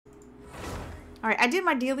Alright, I did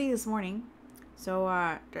my daily this morning. So,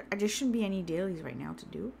 there shouldn't be any dailies right now to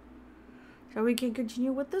do. So we can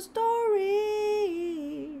continue with the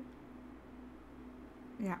story.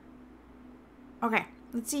 Yeah. Okay,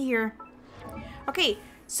 let's see here. Okay,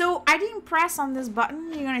 so I didn't press on this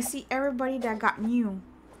button. You're gonna see everybody that got new.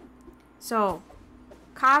 So,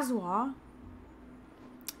 Kazuha.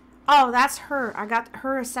 Oh, that's her. I got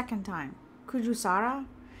her a second time. Kujusara.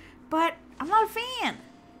 But I'm not a fan.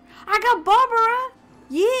 I got Barbara.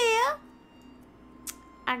 Yeah.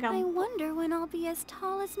 I wonder when I'll be as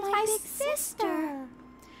tall as my big sister.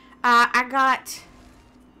 I got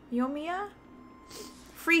Yomiya.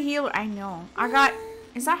 Free healer. I know. I got.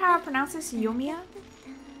 Is that how I pronounce this? Yomiya.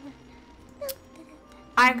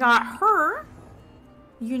 I got her.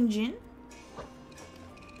 Yunjin.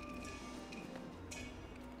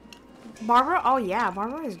 Barbara. Oh yeah,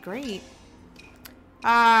 Barbara is great.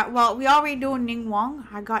 Well, we already do Ningguang.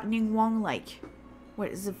 I got Ningguang like,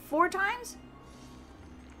 what is it, 4 times?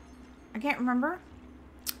 I can't remember.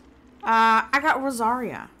 I got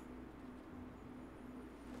Rosaria.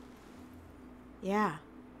 Yeah.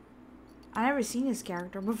 I never seen this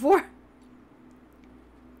character before.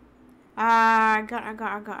 I got.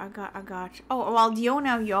 Oh, well,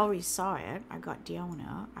 Diona, you already saw it. I got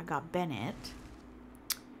Diona. I got Bennett.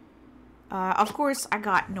 Of course, I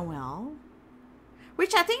got Noelle.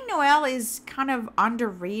 Which I think Noelle is kind of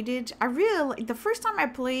underrated. I really like the first time I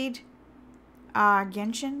played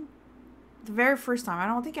Genshin. The very first time. I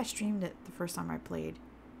don't think I streamed it the first time I played.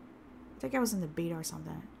 I think I was in the beta or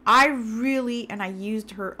something. I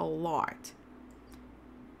used her a lot.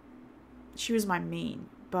 She was my main,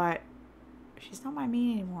 but she's not my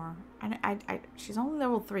main anymore. She's only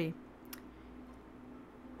level 3.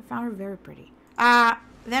 I found her very pretty.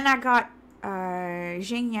 Then I got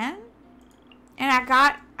Zheng Yan. And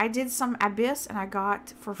I did some Abyss and I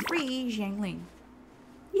got for free Xiangling.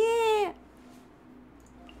 Yeah!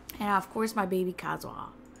 And of course my baby Kazuha.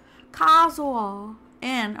 Kazuha!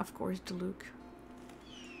 And of course Diluc.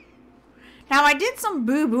 Now I did some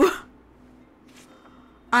boo-boo.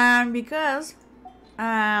 Because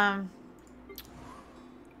I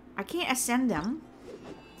can't ascend them.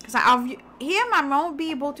 Because him I won't be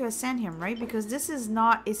able to ascend him, right? Because this is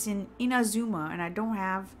not, it's in Inazuma and I don't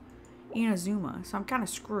have Inazuma, so I'm kind of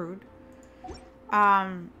screwed.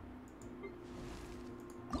 I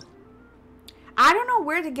don't know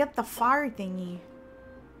where to get the fire thingy.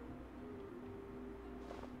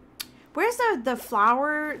 Where's the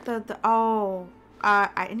flower?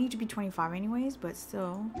 I need to be 25 anyways, but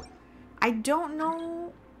still. I don't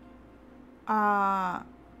know.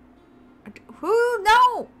 Who?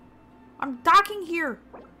 No! I'm talking here.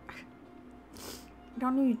 I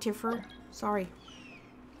don't know you, Tiffer. Sorry.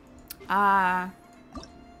 I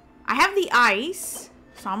have the ice,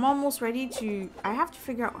 so I'm almost ready to. I have to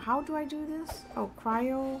figure out how do I do this. Oh,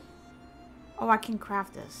 cryo. Oh, I can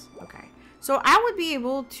craft this. Okay, so I would be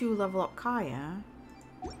able to level up Kaya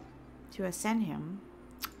to ascend him.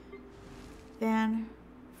 Then,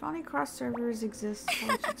 if only cross servers exist,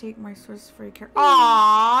 I should take my source for your character.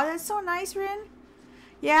 Aww, that's so nice, Rin.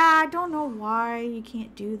 Yeah, I don't know why you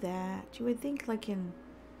can't do that. You would think like in.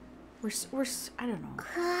 I don't know.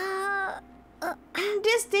 In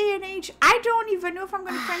this day and age, I don't even know if I'm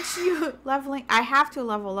going to continue leveling. I have to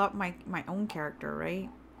level up my own character, right?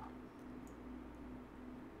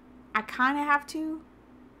 I kind of have to.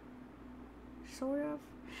 Sort of.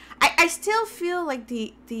 I still feel like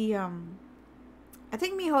I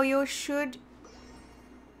think MiHoYo should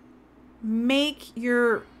make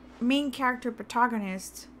your main character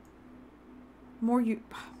protagonist more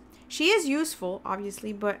she is useful,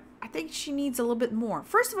 obviously, but I think she needs a little bit more.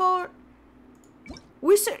 First of all,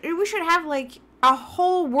 we should have like a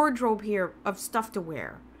whole wardrobe here of stuff to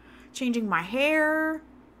wear. Changing my hair.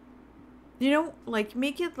 You know, like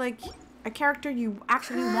make it like a character you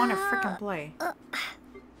actually want to frickin' play.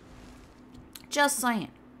 Just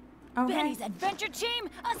saying. Okay. Benny's adventure team,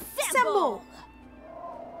 assemble!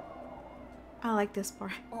 I like this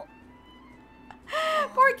part. Oh.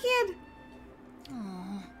 Poor kid.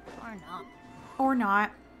 Or not. Or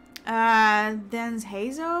not. Then's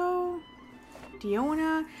Hazo.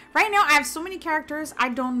 Diona. Right now, I have so many characters, I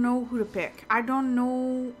don't know who to pick. I don't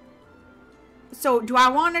know. So, do I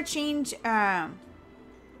want to change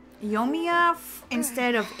Yomiya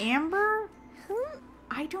instead of Amber?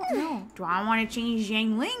 I don't know. Do I want to change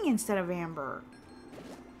Xiangling instead of Amber?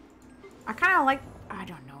 I kind of like. I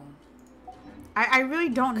don't know. I really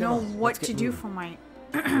don't know what to do for my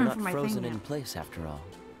We're not frozen in place after all.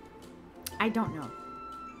 I don't know.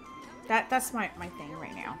 That's my thing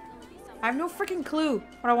right now. I have no freaking clue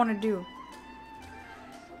what I want to do.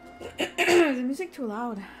 the music too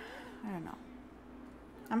loud? I don't know.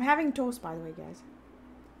 I'm having toast, by the way, guys.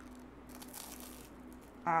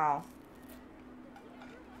 Ow.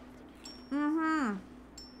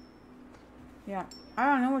 Yeah, I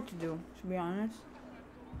don't know what to do, to be honest.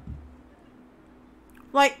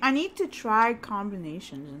 Like, I need to try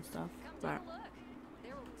combinations and stuff, but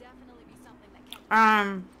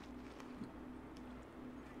I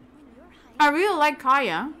really like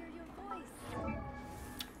Kaya,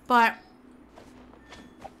 but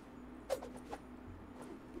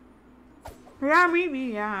yeah, maybe,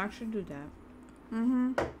 yeah, I should do that.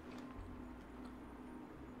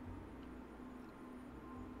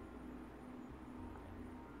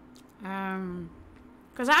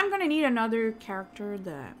 Because I'm gonna need another character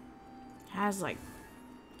that has, like,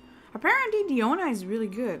 apparently Diona is really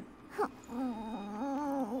good.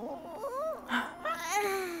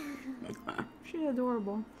 She's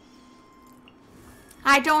adorable.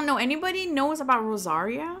 I don't know. Anybody knows about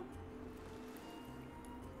Rosaria?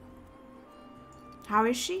 How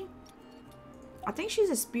is she? I think she's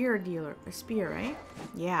a spear dealer. A spear, right?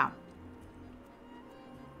 Yeah.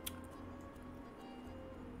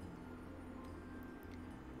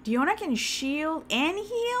 Diona can shield and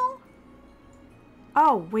heal?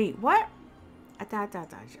 Oh, wait, what? I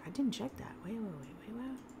didn't check that. Wait.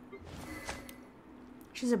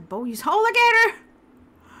 She's a bow user. Oh, look at her!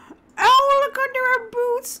 Oh, look under her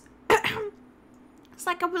boots! It's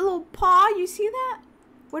like a little paw. You see that?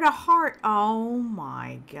 With a heart. Oh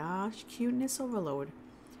my gosh. Cuteness overload.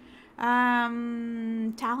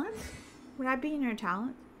 Talent? Would I be in her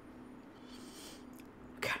talent?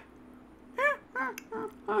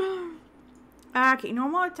 Okay,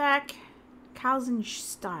 normal attack. Kalzen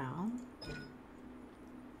style.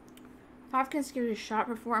 5 consecutive shot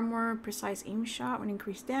before a more precise aim shot when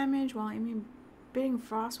increased damage while aiming. Bidding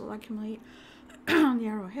frost will accumulate on the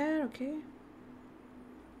arrowhead. Okay.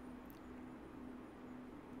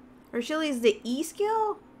 Her shield is the E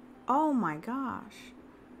skill? Oh my gosh.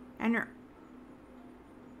 And her...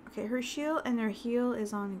 Okay, her shield and her heal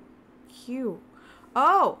is on Q.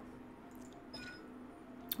 Oh!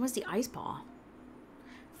 What's the ice ball?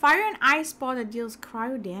 Fire an ice ball that deals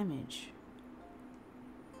cryo damage.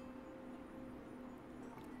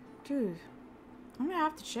 Dude. I'm gonna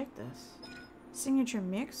have to check this. Signature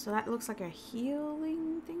mix. So that looks like a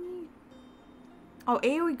healing thingy. Oh,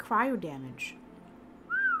 AoE cryo damage.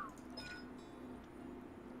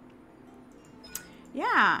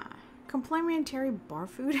 Yeah. Complementary bar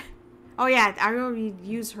food. Oh yeah, I already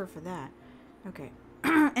used her for that. Okay.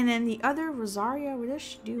 And then the other, Rosaria, what does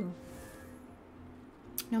she do?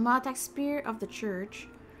 Normal attack, Spear of the Church,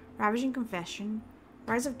 Ravaging Confession,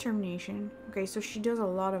 Rise of Termination. Okay, so she does a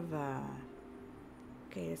lot of,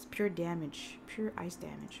 okay, it's pure damage. Pure ice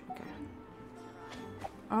damage. Okay.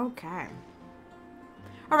 Okay.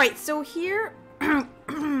 Alright, so here,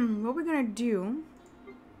 what we're gonna do...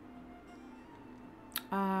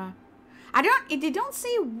 they don't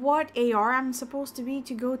say what AR I'm supposed to be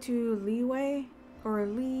to go to Leeway or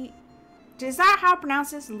Lee. Is that how it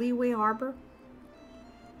pronounces Leeway Harbor?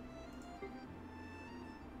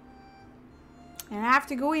 And I have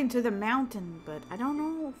to go into the mountain, but I don't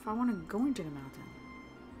know if I want to go into the mountain.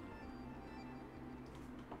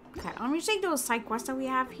 Okay, let me take those side quests that we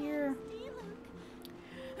have here.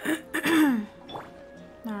 I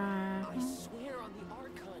swear on the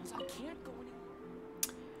Archons, I can't go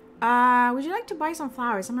any... Would you like to buy some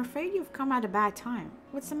flowers? I'm afraid you've come at a bad time.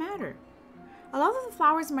 What's the matter? A lot of the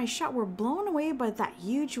flowers in my shop were blown away by that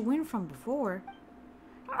huge wind from before.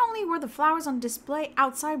 Not only were the flowers on display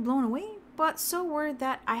outside blown away, but so were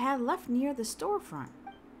that I had left near the storefront.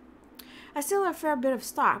 I still have a fair bit of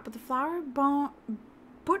stock, but the flowers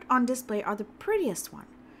put on display are the prettiest one.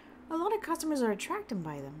 A lot of customers are attracted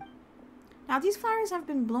by them. Now these flowers have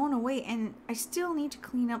been blown away and I still need to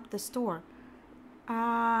clean up the store.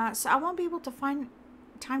 So I won't be able to find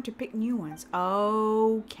time to pick new ones.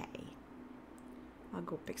 Okay. I'll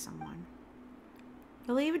go pick someone.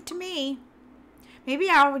 You'll leave it to me. Maybe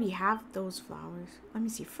I already have those flowers. Let me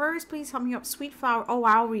see. First, please help me up. Sweet flower. Oh,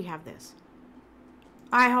 I already have this.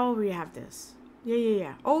 I already have this.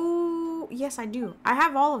 Yeah. Oh, yes, I do. I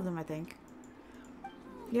have all of them, I think.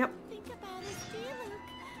 Yep.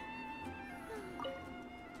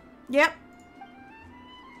 Yep.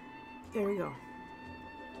 There we go.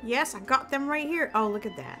 Yes, I got them right here. Oh, look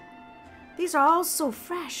at that. These are all so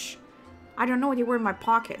fresh. I don't know what they were in my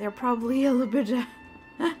pocket. They're probably a little bit...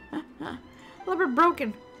 a little bit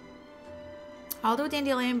broken. Although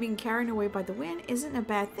dandelion being carried away by the wind isn't a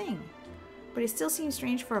bad thing. But it still seems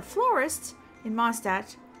strange for a florist in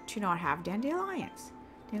Mondstadt to not have dandelions.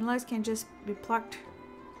 Dandelions can just be plucked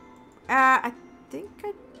I think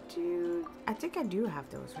I do. I think I do have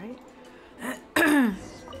those, right?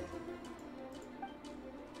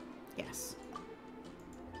 Yes.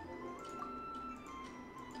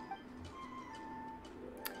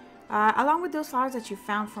 Along with those flowers that you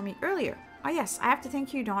found for me earlier. Oh yes, I have to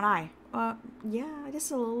thank you, don't I? Yeah, this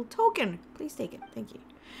is a little token. Please take it. Thank you.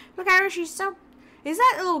 Look at her, she's so... Is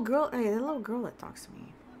that a little girl? Hey, the little girl that talks to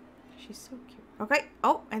me. She's so cute. Okay.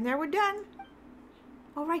 Oh, and there we're done.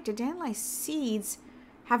 All right, the dandelion seeds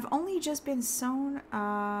have only just been sown.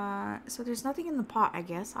 So there's nothing in the pot, I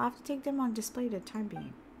guess. I'll have to take them on display at the time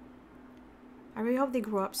being. I really hope they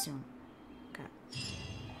grow up soon. Okay.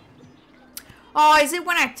 Oh, is it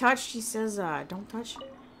when I touch? She says, don't touch.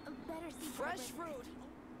 Fresh fruit.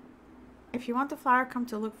 If you want the flower, come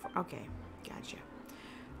to look for... Okay, gotcha.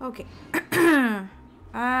 Okay.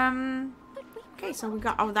 Okay, so we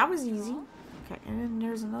got... Oh, that was easy. Okay, and then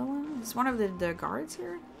there's another one. It's one of the guards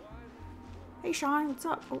here. Hey, Sean, what's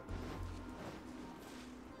up? Oh.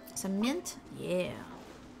 Some mint? Yeah.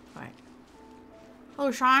 Alright.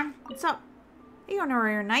 Hello, Sean. What's up? Hey,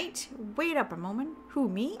 honorary knight. Wait up a moment. Who,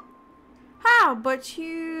 me? How? But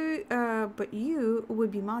you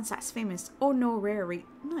would be Mondstadt's famous honorary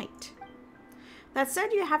knight. That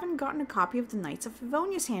said, you haven't gotten a copy of the Knights of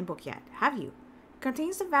Favonius handbook yet, have you? It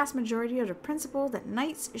contains the vast majority of the principles that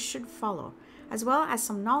knights should follow, as well as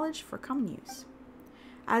some knowledge for common use.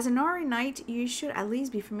 As an honorary knight, you should at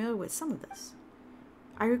least be familiar with some of this.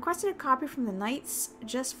 I requested a copy from the knights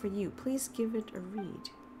just for you. Please give it a read.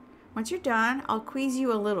 Once you're done, I'll quiz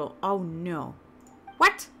you a little. Oh no.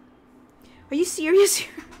 What? Are you serious?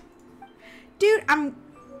 Dude,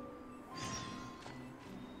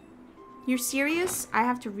 You're serious? I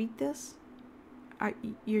have to read this?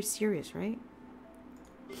 You're serious, right?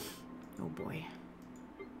 Oh boy.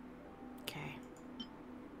 Okay.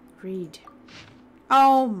 Read.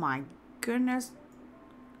 Oh my goodness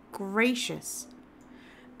gracious.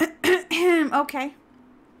 Okay.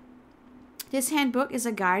 This handbook is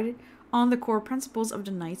a guide on the core principles of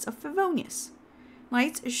the Knights of Favonius.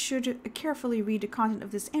 Knights should carefully read the content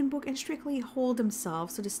of this handbook and strictly hold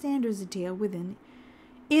themselves to the standards detailed within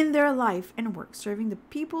in their life and work, serving the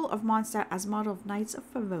people of Mondstadt as model of Knights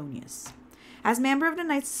of Favonius. As member of the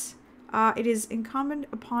Knights, it is incumbent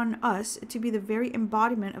upon us to be the very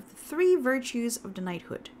embodiment of the three virtues of the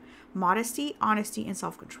knighthood: modesty, honesty, and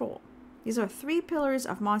self-control. These are three pillars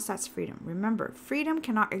of Mondstadt's freedom. Remember, freedom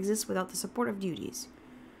cannot exist without the support of duties.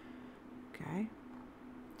 Okay.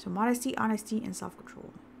 So modesty, honesty, and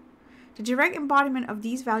self-control. The direct embodiment of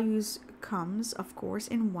these values comes, of course,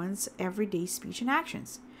 in one's everyday speech and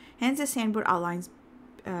actions. Hence, this handbook outlines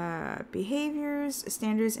behaviors,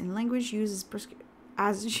 standards, and language used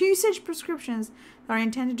as usage prescriptions that are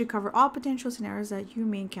intended to cover all potential scenarios that you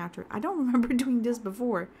may encounter. I don't remember doing this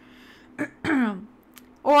before.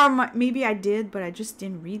 Or maybe I did, but I just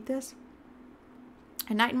didn't read this.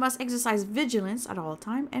 A knight must exercise vigilance at all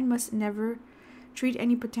times and must never treat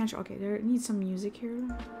any potential... Okay, there needs some music here.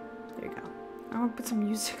 There you go. I want to put some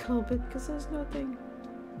music a little bit because there's nothing.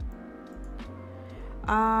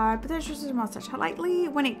 Potential citizen of Mondstadt. Lightly,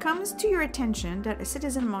 when it comes to your attention that a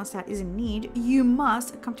citizen of Mondstadt is in need, you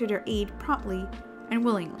must come to their aid promptly and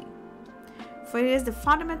willingly. For it is the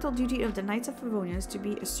fundamental duty of the Knights of Favonius to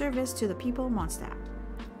be a service to the people of Mondstadt.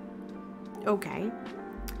 Okay.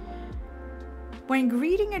 When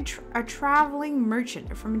greeting a traveling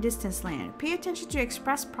merchant from a distant land, pay attention to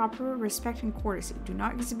express proper respect and courtesy. Do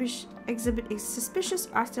not exhibit a suspicious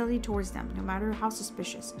hostility towards them, no matter how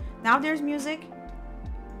suspicious. Now there's music.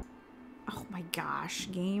 Oh my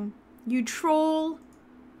gosh, game. You troll.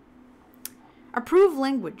 Approve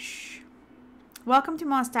language. Welcome to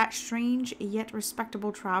Mondstadt, strange yet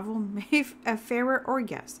respectable travel, may a farer or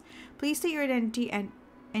guest. Please state your identity and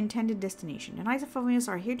intended destination. The Knights of Favonius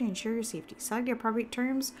are here to ensure your safety. Select the appropriate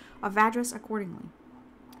terms of address accordingly.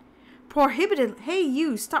 Prohibited. Hey,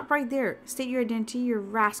 you! Stop right there. State your identity, you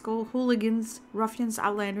rascal, hooligans, ruffians,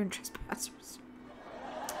 outlander, and trespassers.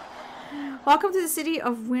 Welcome to the city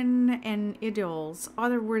of Wynn and Idols.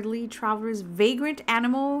 Otherworldly travelers, vagrant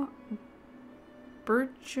animal,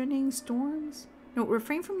 burgeoning storms. No,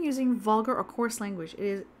 refrain from using vulgar or coarse language. It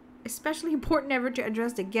is especially important never to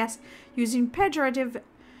address the guests using pejorative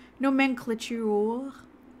nomenclature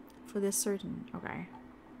for this certain. Okay.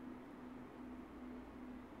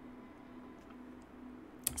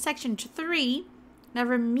 Section 3.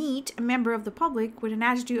 Never meet a member of the public with an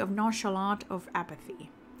attitude of nonchalant of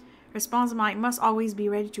apathy. Responsible knight must always be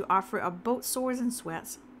ready to offer up both swords and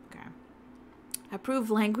sweats. Okay.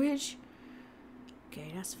 Approve language.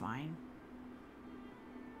 Okay, that's fine.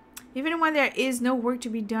 Even when there is no work to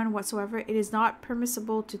be done whatsoever, it is not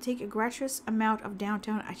permissible to take a gratuitous amount of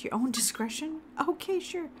downtime at your own discretion. Okay,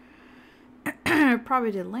 sure.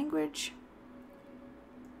 Prohibited language.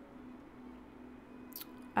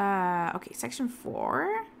 Okay, section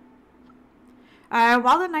 4.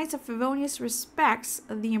 While the Knights of Favonius respects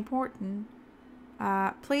the important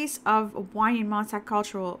place of wine in Mondstadt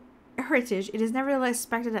cultural heritage, it is nevertheless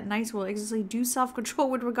expected that knights will exercise due self-control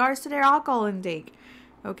with regards to their alcohol intake.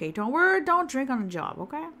 Okay, don't drink on the job,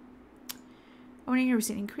 okay? Owning a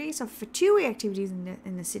recent increase of vtuber activities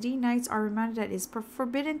in the city, knights are reminded that it is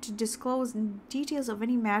forbidden to disclose details of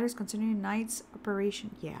any matters concerning a knight's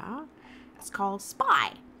operation. Yeah, that's called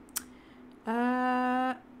spy.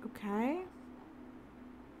 Okay.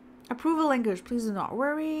 Approval language. Please do not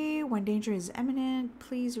worry. When danger is imminent,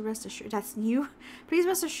 please rest assured. That's new. Please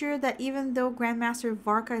rest assured that even though Grandmaster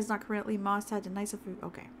Varka is not currently Mondstadt, the Knights of...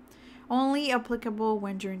 Okay. Only applicable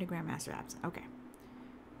when during the Grandmaster absence. Okay.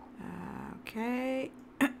 Okay.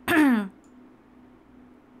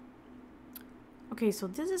 Okay, so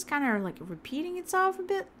this is kind of like repeating itself a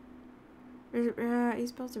bit. He's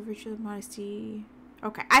supposed to virtue of modesty.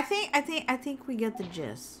 Okay, I think we get the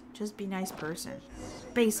gist. Just be a nice person,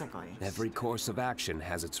 basically. Every course of action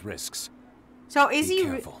has its risks. So is he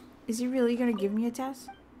really gonna give me a test?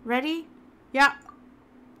 Ready? Yeah.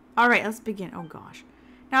 All right, let's begin. Oh gosh.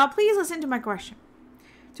 Now please listen to my question.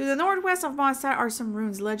 To the northwest of Mondstadt are some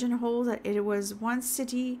ruins. Legend holds that it was once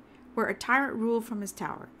city where a tyrant ruled from his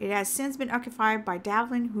tower. It has since been occupied by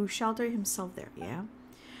Davlin, who sheltered himself there. Yeah.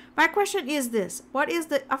 My question is this. What is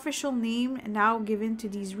the official name now given to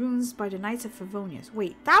these ruins by the Knights of Favonius?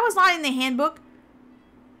 Wait, that was not in the handbook?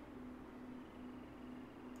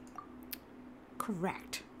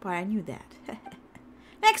 Correct, but I knew that.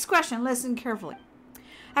 Next question, listen carefully.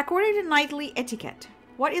 According to knightly etiquette,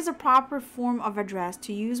 what is a proper form of address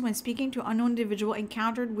to use when speaking to unknown individual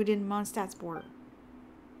encountered within Mondstadt's border?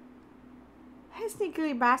 Hey,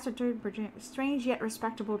 sneakily bastard, strange yet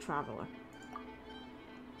respectable traveler.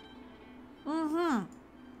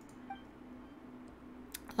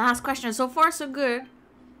 Last question. So far, so good.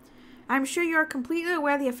 I'm sure you are completely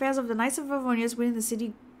aware the affairs of the Knights of Favonius within the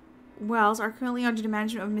city wells are currently under the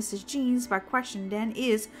management of Mrs. Jean's. My question then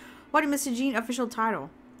is, what is Mrs. Jean's official title?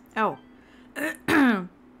 Oh.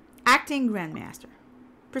 Acting Grandmaster.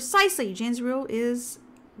 Precisely. Jean's role is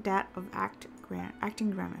that of acting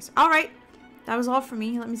Grandmaster. Alright. That was all for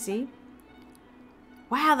me. Let me see.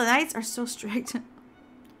 Wow, the Knights are so strict.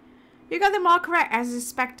 You got them all correct, as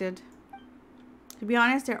expected. To be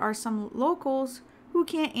honest, there are some locals who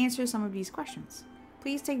can't answer some of these questions.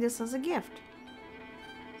 Please take this as a gift.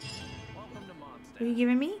 Welcome to Mondstadt. What are you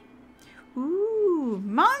giving me? Ooh,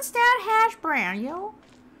 Mondstadt hash brown, yo.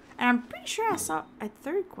 And I'm pretty sure I saw a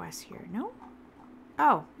third quest here, no?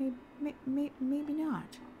 Oh, maybe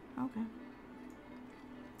not. Okay.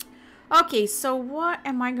 Okay, so what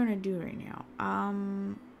am I gonna do right now?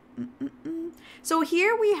 So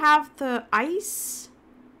here we have the ice,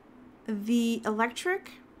 the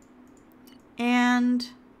electric, and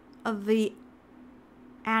the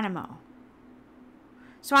animo.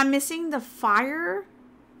 So I'm missing the fire,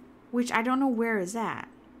 which I don't know where is that.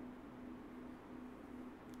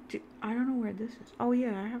 I don't know where this is. Oh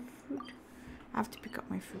yeah, I have food. I have to pick up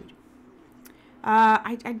my food.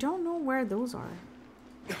 I don't know where those are.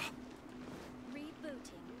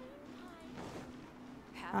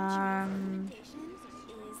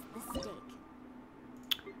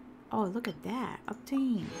 Oh, look at that.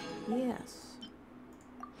 Obtain. Yes.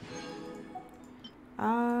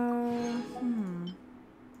 Alright,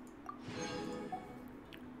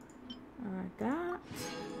 that.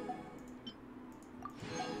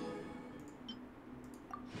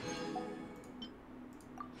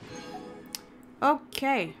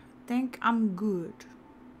 Okay. Think I'm good.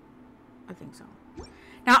 I think so.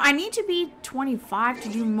 Now, I need to be 25 to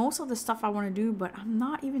do most of the stuff I want to do, but I'm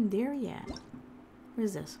not even there yet. What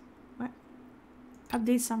is this? What?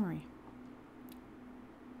 Update summary.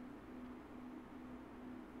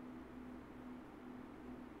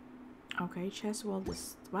 Okay, chest wall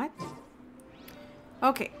this. What?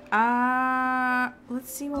 Okay,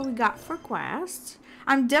 let's see what we got for quests.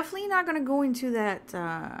 I'm definitely not going to go into that,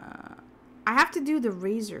 I have to do the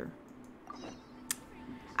razor.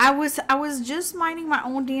 I was just minding my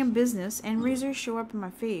own damn business and razors show up in my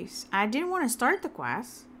face. I didn't want to start the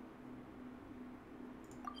quest,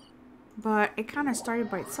 but it kind of started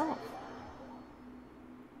by itself.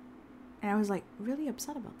 And I was like really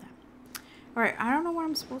upset about that. Alright, I don't know what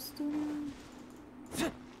I'm supposed to do now.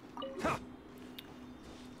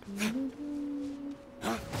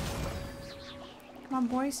 Come on,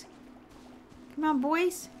 boys. Come on,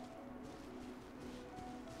 boys.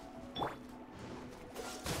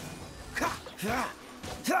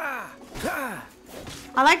 I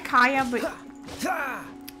like Kaya, but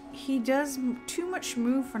he does too much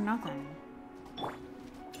move for nothing.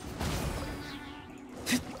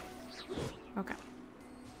 Okay.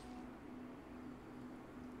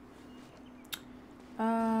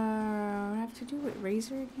 I have to do it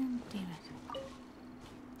Razor again? Damn it.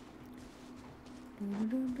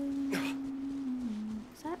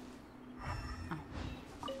 Is that?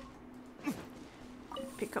 Oh.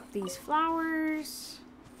 Pick up these flowers.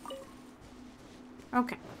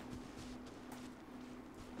 Okay.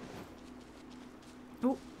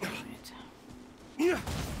 Oh, right.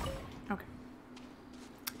 Okay.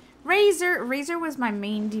 Razor was my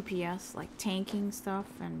main DPS, like tanking stuff,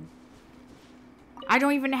 and I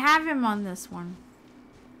don't even have him on this one.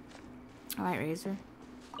 Alright, Razor.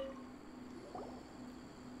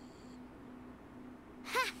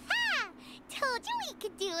 Ha ha! Told you we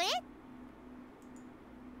could do it!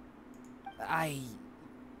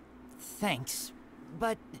 Thanks,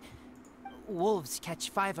 but wolves catch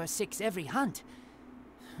 5 or 6 every hunt.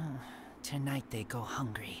 Tonight they go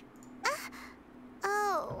hungry.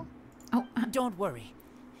 Oh. Oh, Don't worry.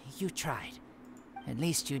 You tried. At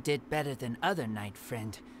least you did better than other night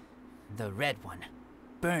friend. The red one.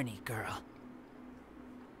 Bernie girl.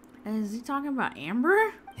 is he talking about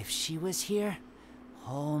Amber? If she was here,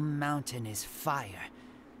 whole mountain is fire.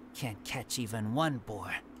 Can't catch even one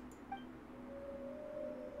boar.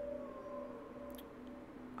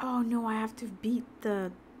 Oh no, I have to beat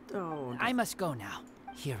the... Oh. I must go now.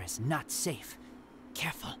 Here is not safe.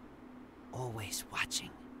 Careful. Always watching.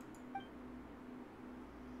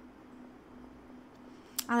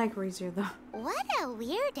 I like Razor though. What a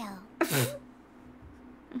weirdo.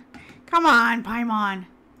 Come on, Paimon.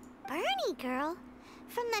 Bernie girl?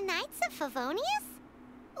 From the Knights of Favonius?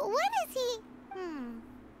 What is he?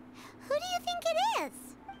 Who do you think it is?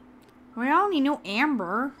 We only know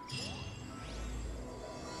Amber.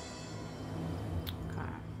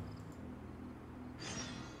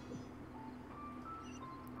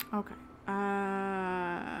 Okay.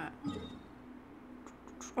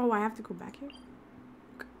 Oh, I have to go back here?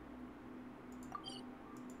 Okay.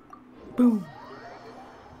 Boom.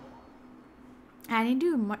 I didn't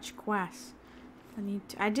do much quests.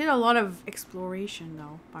 I did a lot of exploration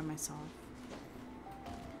though by myself.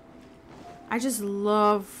 I just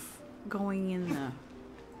love going in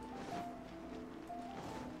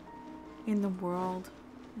the world.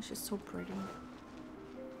 It's just so pretty.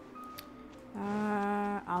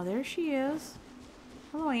 Oh, there she is.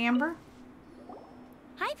 Hello, Amber.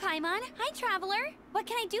 Hi, Paimon. Hi, Traveler. What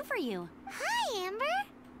can I do for you? Hi, Amber.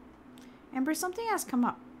 Amber, something has come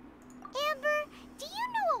up. Amber, do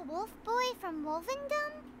you know a wolf boy from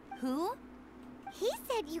Wolvendom? Who? He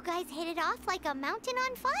said you guys hit it off like a mountain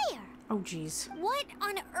on fire. Oh, jeez. What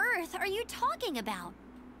on earth are you talking about?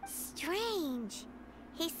 Strange.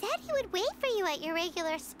 He said he would wait for you at your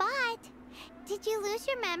regular spot. Did you lose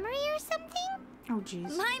your memory or something? Oh,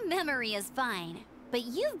 jeez. My memory is fine, but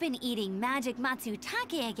you've been eating magic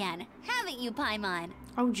matsutake again, haven't you, Paimon?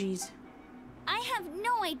 Oh, jeez. I have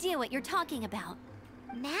no idea what you're talking about.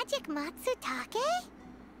 Magic matsutake?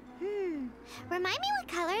 Remind me what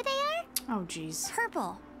color they are? Oh, jeez.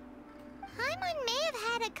 Purple. Paimon may have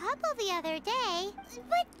had a couple the other day,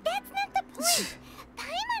 but that's not the point.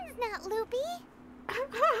 Paimon's not loopy.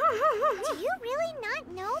 Do you really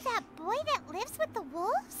not know that boy that lives with the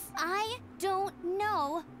wolves? I don't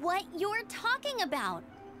know what you're talking about.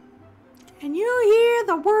 Can you hear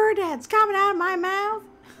the word that's coming out of my mouth?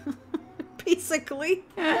 Basically.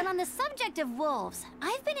 But on the subject of wolves,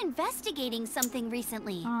 I've been investigating something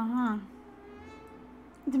recently. Uh-huh.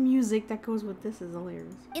 The music that goes with this is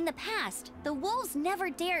hilarious. In the past, the wolves never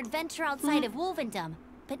dared venture outside of Wolvendom,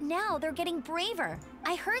 but now they're getting braver.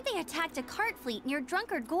 I heard they attacked a cart fleet near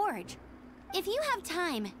Drunkard Gorge. If you have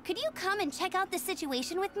time, could you come and check out the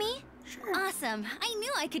situation with me? Sure. Awesome. I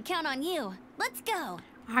knew I could count on you. Let's go.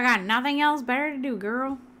 I got nothing else better to do,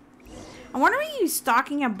 girl. I wonder what he's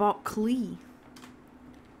talking about Klee.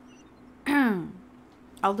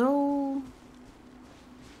 Although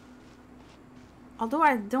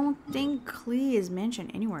I don't think Klee is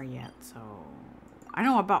mentioned anywhere yet, so I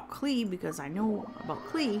know about Klee because I know about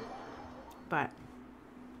Klee, but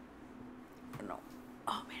I don't know.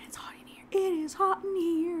 Oh man, it's hot in here. It is hot in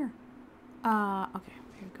here. Okay,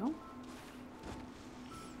 here we go.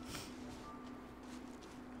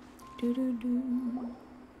 Do.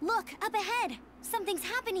 Look, up ahead. Something's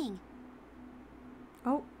happening.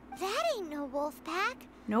 Oh, That ain't no wolf pack.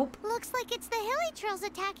 nope. Looks like it's the hilly trails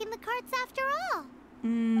attacking the carts after all.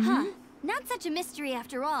 Mm-hmm. Huh. Not such a mystery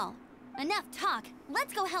after all. Enough talk.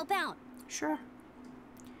 Let's go help out. Sure.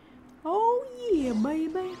 Oh yeah,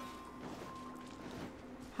 baby.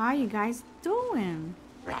 How you guys doing?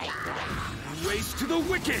 Race to the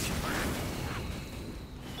wicked!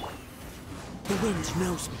 The wind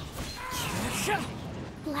knows me.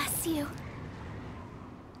 Bless you.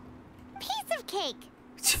 Piece of cake.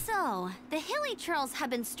 So, the hilly churls have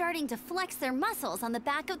been starting to flex their muscles on the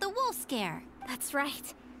back of the wolf scare. That's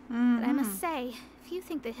right. But I must say, if you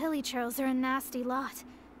think the hilly churls are a nasty lot,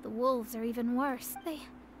 the wolves are even worse.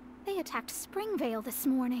 They attacked Springvale this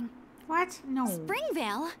morning. What? No.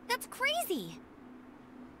 Springvale? That's crazy.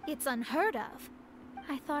 It's unheard of.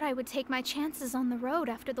 I thought I would take my chances on the road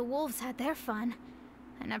after the wolves had their fun.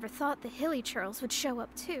 I never thought the hilly churls would show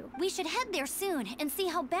up too. We should head there soon and see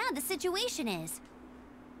how bad the situation is.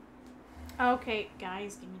 Okay,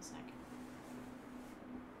 guys, give me a second.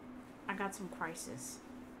 I got some crisis.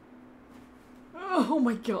 Oh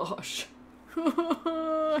my gosh.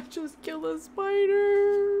 I just killed a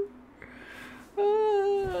spider.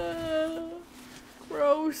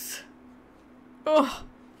 Gross. Oh.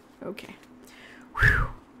 Okay. Whew.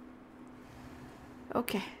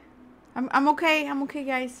 Okay. I'm okay. I'm okay,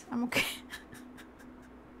 guys. I'm okay.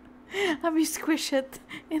 Let me squish it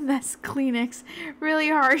in this Kleenex really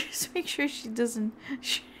hard. Just make sure she doesn't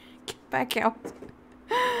get back out.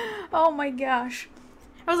 Oh my gosh.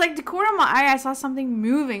 I was like, the corner of my eye, I saw something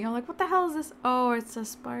moving. I'm like, what the hell is this? Oh, it's a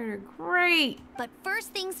spider. Great. But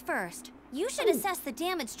first things first, you should assess the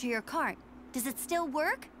damage to your cart. Does it still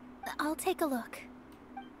work? I'll take a look.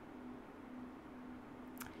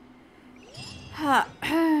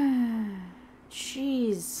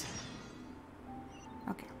 Jeez.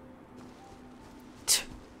 Okay.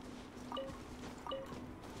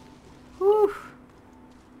 Whew.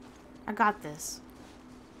 I got this.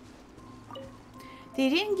 They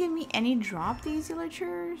didn't give me any drop, these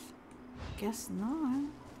villagers? Guess not.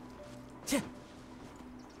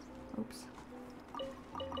 Oops.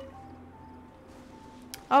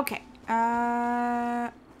 Okay.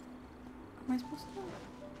 Am I supposed to?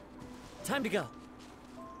 Time to go.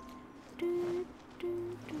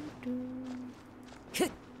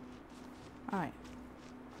 Alright.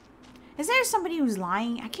 Is there somebody who's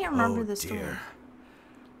lying? I can't remember the story. Dear.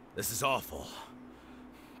 This is awful.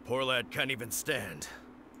 Poor lad can't even stand.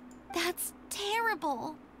 That's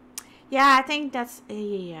terrible. Yeah, I think that's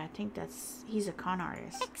I think that's he's a con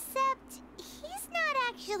artist. Except he's not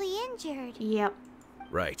actually injured. Yep.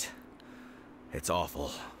 Right. It's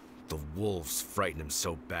awful. The wolves frighten him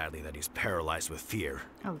so badly that he's paralyzed with fear.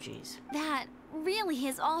 Oh jeez. That really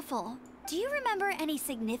is awful. Do you remember any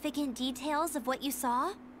significant details of what you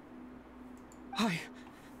saw?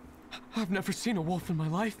 I've never seen a wolf in my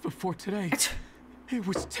life before today. It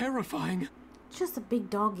was terrifying. Just a big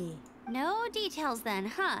doggy. No details then,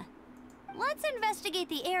 huh? Let's investigate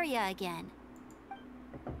the area again.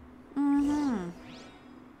 Mm-hmm.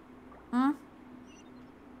 Hmm?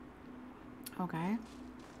 Okay.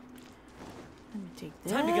 Let me take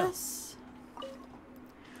this. Time to go.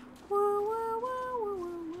 Woo, woo, woo, woo,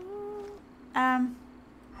 woo, woo.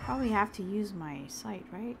 Probably have to use my sight,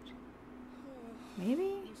 right?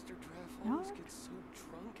 Maybe? Mr. Draff No? always gets so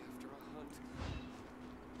drunk after a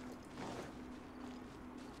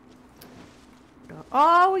hunt.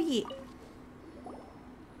 Oh, yeah.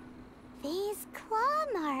 These claw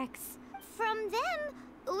marks. From them,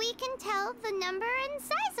 we can tell the number and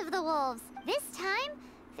size of the wolves. This time,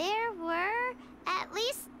 there were at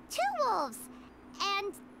least 2 wolves.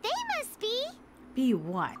 And they must be... Be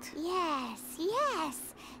what? Yes,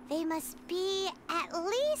 yes. They must be at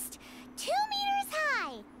least 2 meters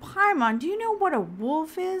high. Paimon, do you know what a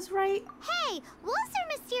wolf is, right? Hey, wolves are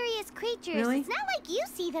mysterious creatures. Really? It's not like you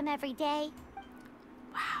see them every day.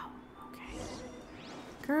 Wow. Okay.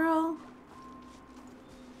 Girl.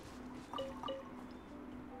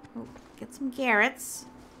 Oh, get some carrots.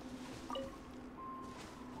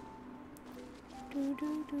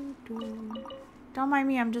 Don't mind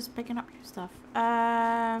me, I'm just picking up your stuff.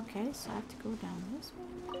 Okay, so I have to go down this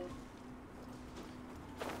way.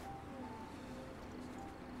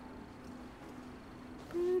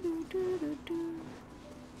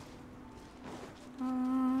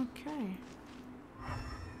 Okay.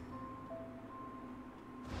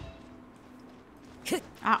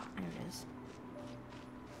 Ah, there it is.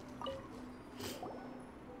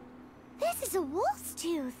 This is a wolf's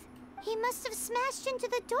tooth. He must have smashed into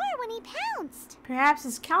the door when he pounced. Perhaps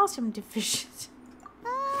it's calcium deficient.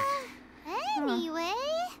 Anyway.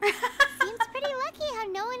 Seems pretty lucky how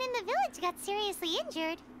no one in the village got seriously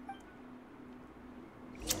injured.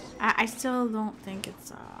 I still don't think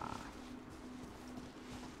it's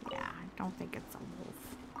yeah, I don't think it's a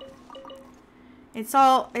wolf.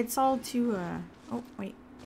 It's all too oh wait.